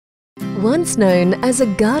Once known as a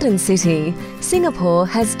garden city, Singapore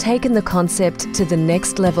has taken the concept to the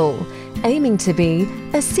next level, aiming to be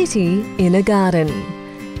a city in a garden.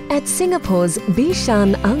 At Singapore's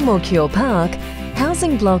Bishan-Ang Mo Kio Park,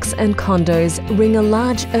 housing blocks and condos ring a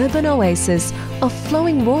large urban oasis of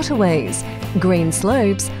flowing waterways, green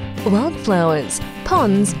slopes, wildflowers,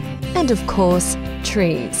 ponds, and of course,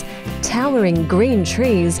 trees. Towering green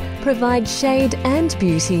trees provide shade and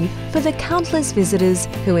beauty for the countless visitors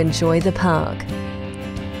who enjoy the park.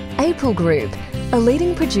 April Group, a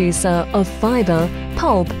leading producer of fibre,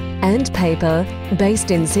 pulp and paper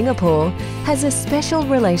based in Singapore, has a special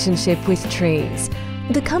relationship with trees.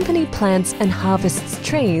 The company plants and harvests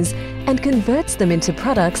trees and converts them into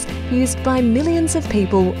products used by millions of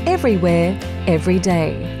people everywhere, every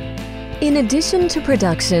day. In addition to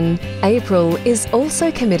production, April is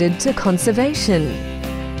also committed to conservation.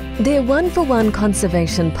 Their one-for-one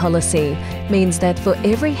conservation policy means that for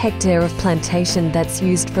every hectare of plantation that's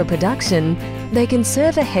used for production, they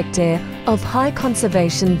conserve a hectare of high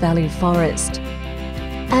conservation value forest.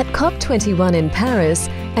 At COP21 in Paris,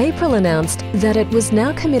 April announced that it was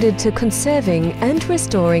now committed to conserving and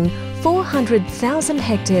restoring 400,000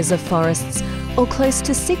 hectares of forests, or close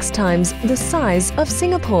to 6 times the size of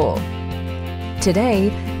Singapore.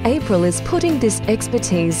 Today, April is putting this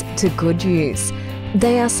expertise to good use.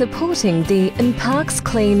 They are supporting the Parks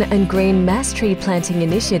Clean and Green Mass Tree Planting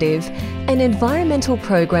Initiative, an environmental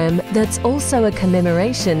program that's also a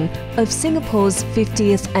commemoration of Singapore's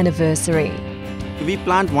 50th anniversary. We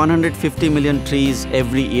plant 150 million trees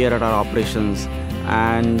every year at our operations,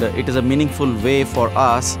 and it is a meaningful way for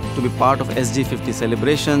us to be part of SG50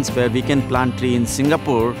 celebrations, where we can plant trees in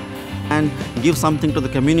Singapore and give something to the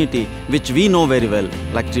community which we know very well,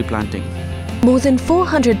 like tree planting. More than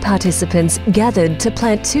 400 participants gathered to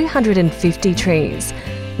plant 250 trees.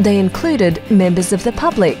 They included members of the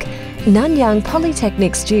public, Nanyang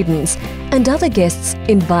Polytechnic students and other guests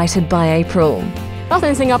invited by April. Because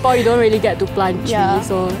in Singapore you don't really get to plant trees,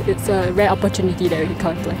 so it's a rare opportunity that we can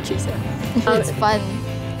come and plant trees. It's fun.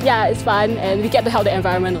 Yeah, it's fun and we get to help the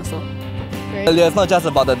environment also. It's not just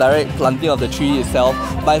about the direct planting of the tree itself,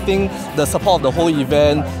 but I think the support of the whole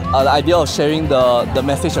event, the idea of sharing the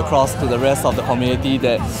message across to the rest of the community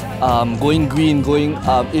that going green,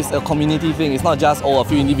 is a community thing. It's not just a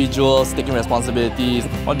few individuals taking responsibilities.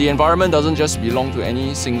 Well, the environment doesn't just belong to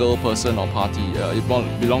any single person or party.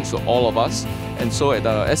 It belongs to all of us. And so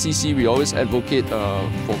at SEC, we always advocate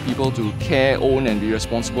for people to care, own and be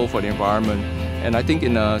responsible for the environment. And I think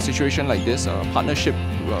in a situation like this, partnership,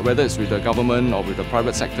 whether it's with the government or with the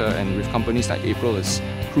private sector and with companies like April, is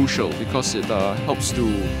crucial because it helps to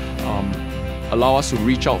allow us to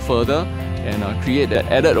reach out further and create that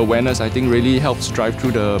added awareness. I think really helps drive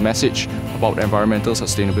through the message about environmental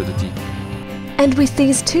sustainability. And with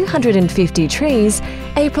these 250 trees,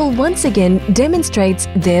 April once again demonstrates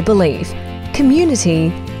their belief: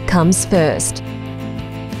 community comes first.